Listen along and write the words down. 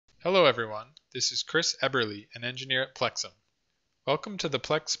Hello everyone, this is Chris Eberly, an engineer at Plexim. Welcome to the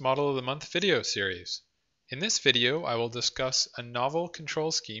PLECS Model of the Month video series. In this video, I will discuss a novel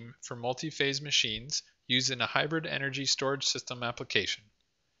control scheme for multi-phase machines used in a hybrid energy storage system application.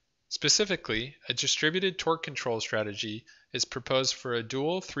 Specifically, a distributed torque control strategy is proposed for a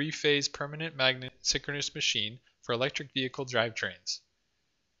dual three-phase permanent magnet synchronous machine for electric vehicle drivetrains.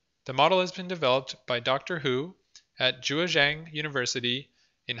 The model has been developed by Dr. Hu at Zhejiang University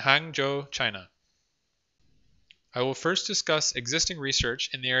in Hangzhou, China. I will first discuss existing research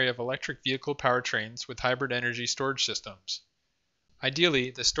in the area of electric vehicle powertrains with hybrid energy storage systems.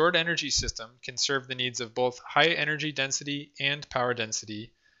 Ideally, the stored energy system can serve the needs of both high energy density and power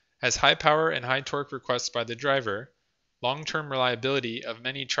density, as high power and high torque requests by the driver, long-term reliability of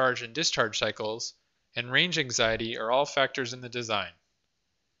many charge and discharge cycles, and range anxiety are all factors in the design.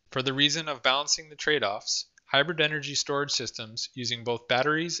 For the reason of balancing the trade-offs, hybrid energy storage systems using both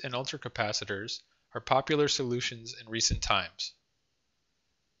batteries and ultracapacitors are popular solutions in recent times.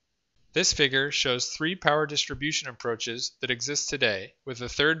 This figure shows three power distribution approaches that exist today, with the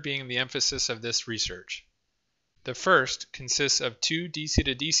third being the emphasis of this research. The first consists of two DC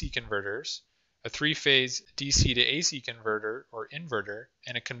to DC converters, a three-phase DC to AC converter or inverter,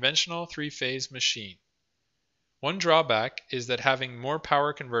 and a conventional three-phase machine. One drawback is that having more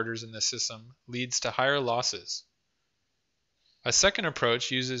power converters in the system leads to higher losses. A second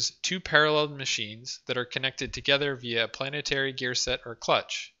approach uses two parallel machines that are connected together via a planetary gear set or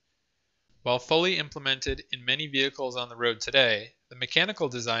clutch. While fully implemented in many vehicles on the road today, the mechanical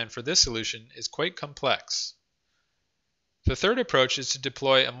design for this solution is quite complex. The third approach is to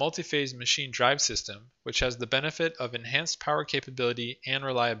deploy a multi-phase machine drive system, which has the benefit of enhanced power capability and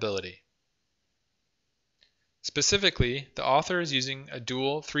reliability. Specifically, the author is using a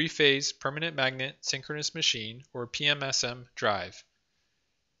dual three-phase permanent magnet synchronous machine or PMSM drive.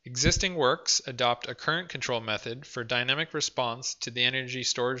 Existing works adopt a current control method for dynamic response to the energy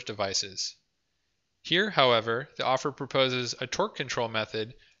storage devices. Here, however, the author proposes a torque control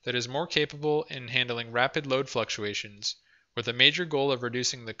method that is more capable in handling rapid load fluctuations, with a major goal of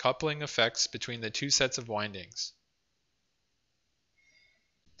reducing the coupling effects between the two sets of windings.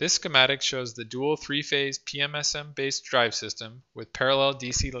 This schematic shows the dual three-phase PMSM-based drive system with parallel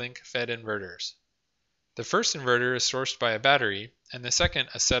DC link fed inverters. The first inverter is sourced by a battery, and the second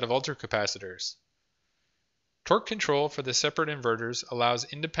a set of ultracapacitors. Torque control for the separate inverters allows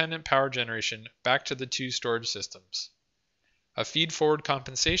independent power generation back to the two storage systems. A feed-forward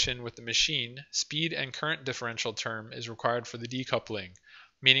compensation with the machine, speed and current differential term is required for the decoupling,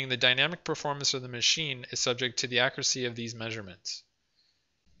 meaning the dynamic performance of the machine is subject to the accuracy of these measurements.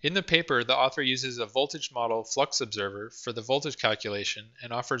 In the paper, the author uses a voltage model flux observer for the voltage calculation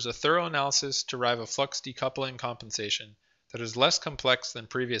and offers a thorough analysis to arrive at a flux decoupling compensation that is less complex than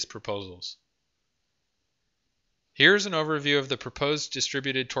previous proposals. Here is an overview of the proposed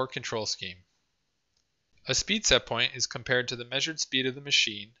distributed torque control scheme. A speed set point is compared to the measured speed of the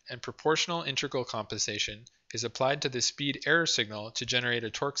machine, and proportional integral compensation is applied to the speed error signal to generate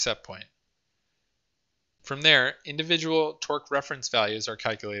a torque set point. From there, individual torque reference values are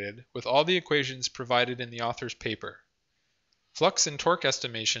calculated with all the equations provided in the author's paper. Flux and torque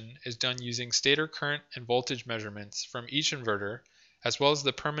estimation is done using stator current and voltage measurements from each inverter, as well as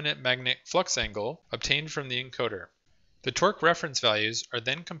the permanent magnet flux angle obtained from the encoder. The torque reference values are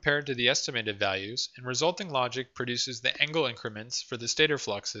then compared to the estimated values, and resulting logic produces the angle increments for the stator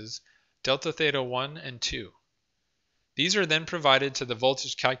fluxes, delta theta 1 and 2. These are then provided to the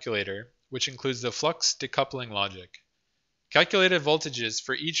voltage calculator, which includes the flux decoupling logic. Calculated voltages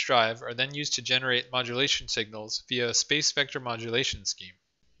for each drive are then used to generate modulation signals via a space vector modulation scheme.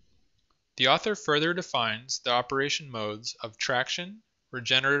 The author further defines the operation modes of traction,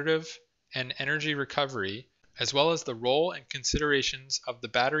 regenerative, and energy recovery, as well as the role and considerations of the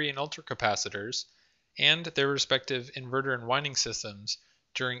battery and ultracapacitors and their respective inverter and winding systems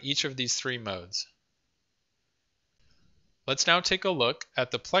during each of these three modes. Let's now take a look at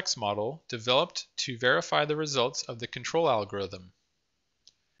the PLECS model developed to verify the results of the control algorithm.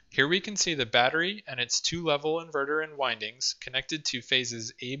 Here we can see the battery and its two-level inverter and windings connected to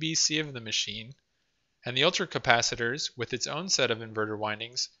phases A, B, C of the machine, and the ultracapacitors with its own set of inverter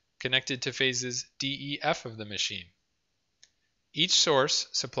windings connected to phases D, E, F of the machine. Each source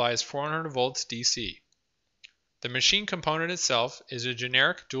supplies 400 volts DC. The machine component itself is a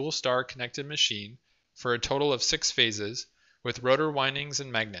generic dual-star connected machine for a total of 6 phases, with rotor windings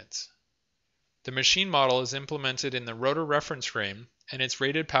and magnets. The machine model is implemented in the rotor reference frame, and its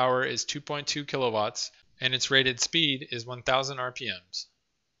rated power is 2.2 kilowatts, and its rated speed is 1000 RPMs.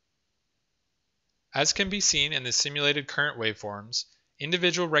 As can be seen in the simulated current waveforms,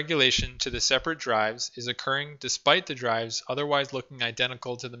 individual regulation to the separate drives is occurring despite the drives otherwise looking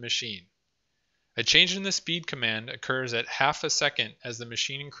identical to the machine. A change in the speed command occurs at half a second as the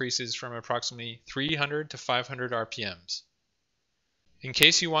machine increases from approximately 300 to 500 RPMs. In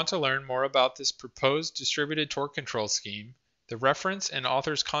case you want to learn more about this proposed distributed torque control scheme, the reference and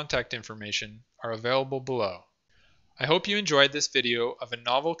author's contact information are available below. I hope you enjoyed this video of a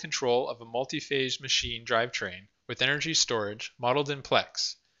novel control of a multi-phase machine drivetrain with energy storage modeled in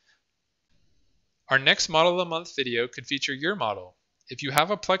PLECS. Our next Model of the Month video could feature your model. If you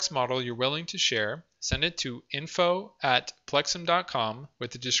have a PLECS model you're willing to share, send it to info@plexim.com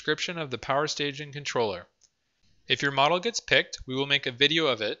with a description of the power stage and controller. If your model gets picked, we will make a video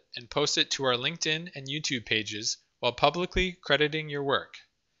of it and post it to our LinkedIn and YouTube pages while publicly crediting your work.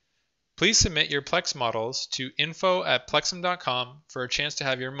 Please submit your PLECS models to info@plexim.com for a chance to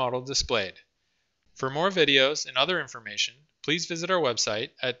have your model displayed. For more videos and other information, please visit our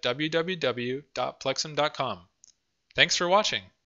website at www.plexim.com. Thanks for watching.